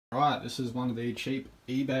Right, this is one of the cheap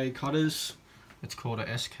eBay cutters. It's called a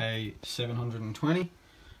SK720.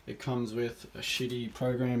 It comes with a shitty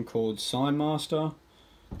program called Signmaster,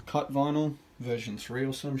 cut vinyl, version 3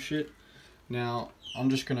 or some shit. Now, I'm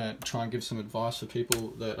just going to try and give some advice for people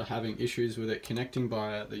that are having issues with it connecting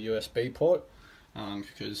via the USB port.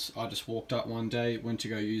 Because I just walked up one day, went to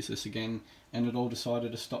go use this again, and it all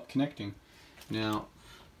decided to stop connecting. Now,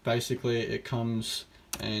 basically it comes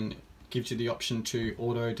and gives you the option to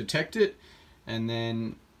auto detect it, and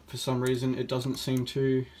then for some reason it doesn't seem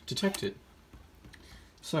to detect it.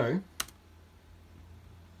 So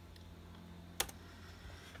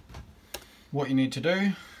what you need to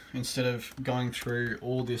do, instead of going through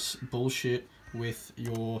all this bullshit with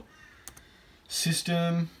your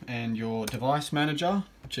system and your device manager,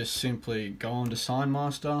 just simply go onto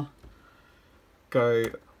Signmaster, go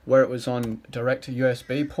where it was on direct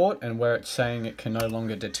USB port and where it's saying it can no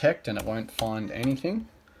longer detect and it won't find anything,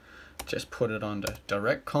 just put it onto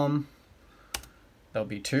direct com. There'll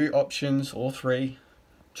be 2 options or 3,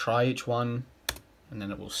 try each one, and then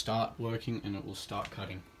it will start working and it will start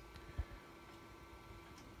cutting.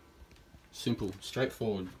 Simple,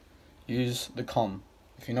 straightforward. Use the com.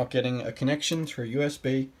 If you're not getting a connection through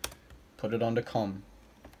USB, put it onto com.